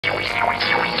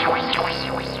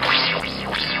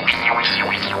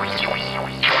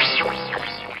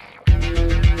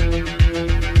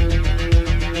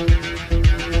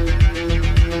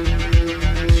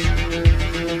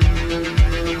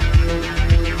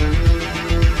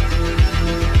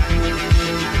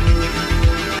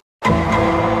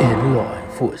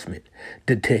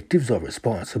Detectives are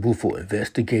responsible for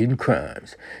investigating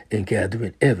crimes and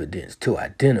gathering evidence to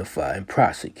identify and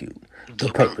prosecute the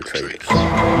perpetrators.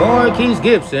 Marquise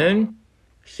Gibson,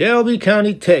 Shelby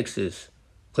County, Texas,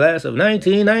 class of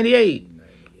 1998.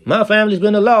 My family's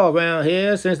been the law around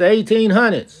here since the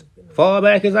 1800s, far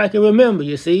back as I can remember,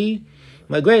 you see.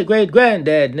 My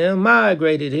great-great-granddad and them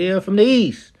migrated here from the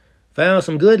east, found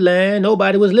some good land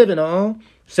nobody was living on,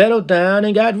 settled down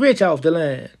and got rich off the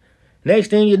land. Next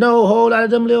thing you know, a whole lot of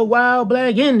them little wild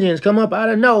black Indians come up out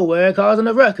of nowhere causing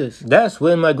a ruckus. That's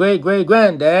when my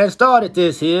great-great-granddad started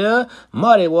this here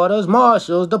Muddy Waters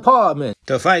Marshal's Department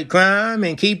to fight crime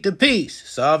and keep the peace,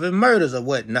 solving murders or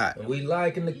whatnot. And we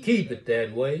liking to keep it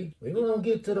that way. We gonna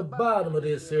get to the bottom of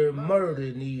this here murder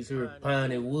in these here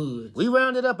piney woods. We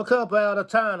rounded up a couple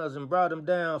out-of-towners and brought them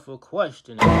down for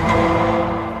questioning.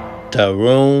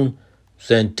 Tyrone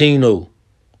Santino,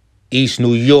 East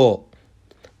New York.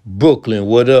 Brooklyn,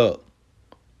 what up?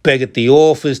 Back at the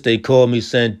office, they call me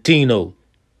Santino,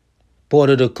 part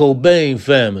of the Cobain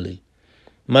family.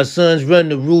 My sons run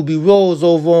the Ruby Rose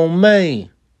over on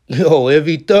Main. Yo,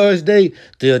 every Thursday,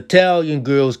 the Italian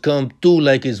girls come through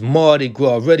like it's Mardi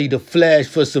Gras, ready to flash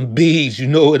for some beads, you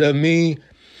know what I mean?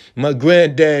 My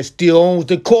granddad still owns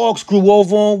the Corkscrew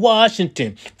over on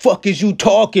Washington. Fuck is you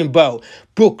talking about?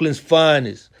 Brooklyn's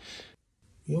finest.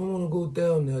 You don't want to go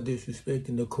down there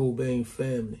disrespecting the Cobain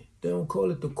family. They don't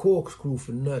call it the Corkscrew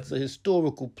for nothing. It's a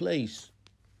historical place.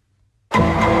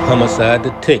 Homicide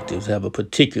detectives have a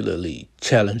particularly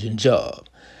challenging job,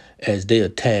 as they are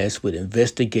tasked with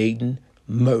investigating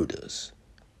murders.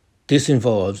 This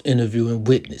involves interviewing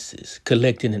witnesses,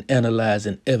 collecting and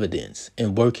analyzing evidence,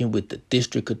 and working with the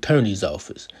district attorney's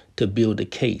office to build a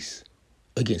case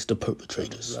against the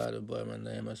perpetrators. I'm a Florida boy,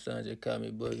 my name Hassan just call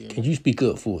me Boogie. Can you speak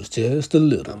up for us just a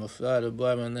little? I'm a Florida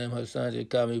boy, my name Hassan just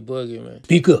call me Boogie, man.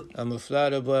 Speak up. I'm a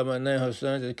Florida boy, my name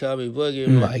Hassan just call me Boogie,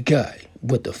 man. My guy,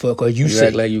 what the fuck are you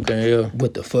saying? You act like you can't hear.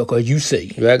 What the fuck are you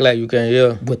saying? You act like you can't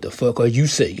hear. What the fuck are you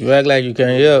saying? You act like you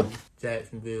can't hear.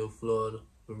 Jacksonville, Florida,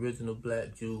 original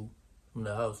black Jew from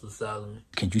the House of Solomon.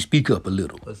 Can you speak up a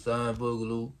little? Hassan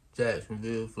Boogaloo,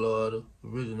 Jacksonville, Florida,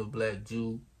 original black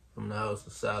Jew from the House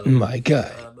of Solomon. My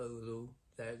God.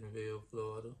 Jacksonville,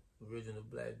 Florida, original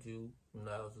black Jew from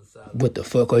the House of Solomon. What the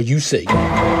fuck are you saying?